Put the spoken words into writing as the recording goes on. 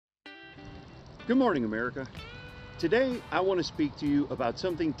Good morning, America. Today, I want to speak to you about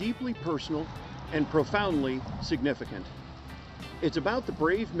something deeply personal and profoundly significant. It's about the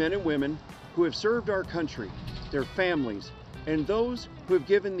brave men and women who have served our country, their families, and those who have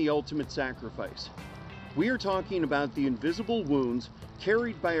given the ultimate sacrifice. We are talking about the invisible wounds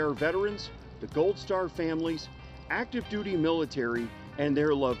carried by our veterans, the Gold Star families, active duty military, and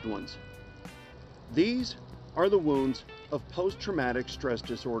their loved ones. These are the wounds of post-traumatic stress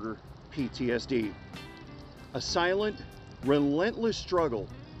disorder, PTSD. A silent, relentless struggle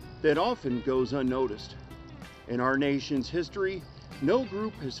that often goes unnoticed. In our nation's history, no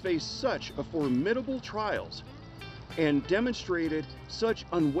group has faced such a formidable trials and demonstrated such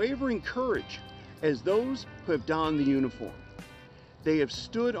unwavering courage as those who have donned the uniform. They have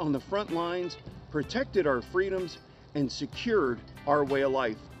stood on the front lines, protected our freedoms, and secured our way of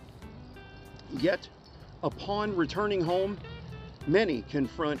life. Yet, upon returning home, many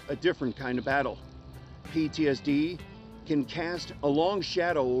confront a different kind of battle. PTSD can cast a long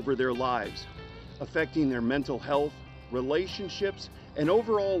shadow over their lives, affecting their mental health, relationships, and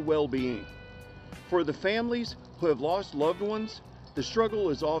overall well-being. For the families who have lost loved ones, the struggle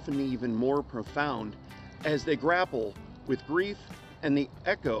is often even more profound as they grapple with grief and the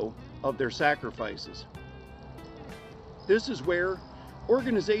echo of their sacrifices. This is where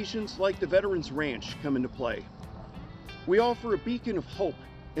organizations like the Veterans Ranch come into play. We offer a beacon of hope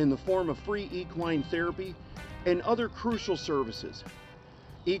in the form of free equine therapy and other crucial services.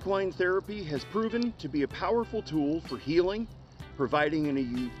 Equine therapy has proven to be a powerful tool for healing, providing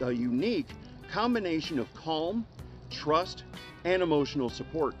a unique combination of calm, trust, and emotional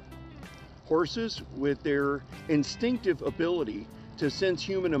support. Horses, with their instinctive ability to sense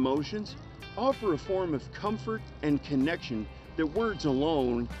human emotions, offer a form of comfort and connection that words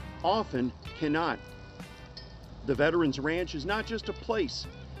alone often cannot. The Veterans Ranch is not just a place,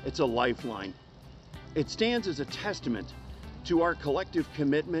 it's a lifeline. It stands as a testament to our collective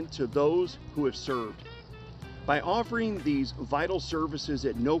commitment to those who have served. By offering these vital services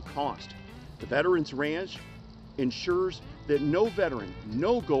at no cost, the Veterans Ranch ensures that no veteran,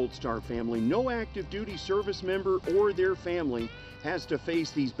 no Gold Star family, no active duty service member or their family has to face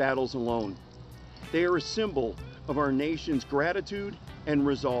these battles alone. They are a symbol of our nation's gratitude and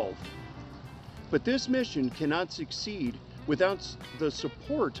resolve. But this mission cannot succeed without the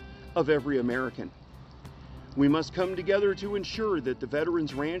support of every American. We must come together to ensure that the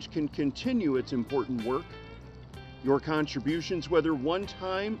Veterans Ranch can continue its important work. Your contributions, whether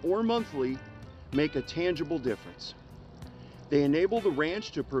one-time or monthly, make a tangible difference. They enable the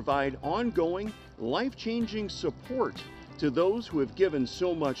ranch to provide ongoing, life-changing support to those who have given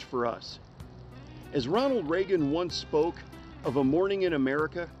so much for us. As Ronald Reagan once spoke of a morning in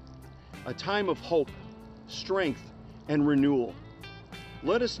America, a time of hope, strength, and renewal.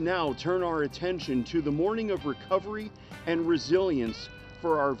 Let us now turn our attention to the morning of recovery and resilience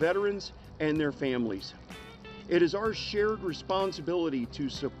for our veterans and their families. It is our shared responsibility to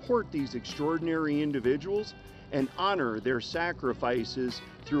support these extraordinary individuals and honor their sacrifices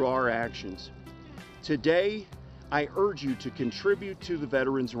through our actions. Today, I urge you to contribute to the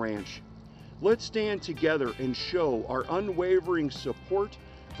Veterans Ranch. Let's stand together and show our unwavering support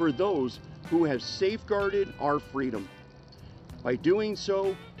for those who have safeguarded our freedom. By doing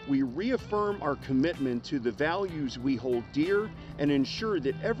so, we reaffirm our commitment to the values we hold dear and ensure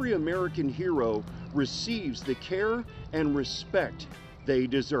that every American hero receives the care and respect they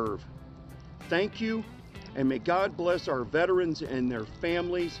deserve. Thank you, and may God bless our veterans and their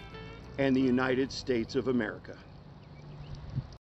families and the United States of America.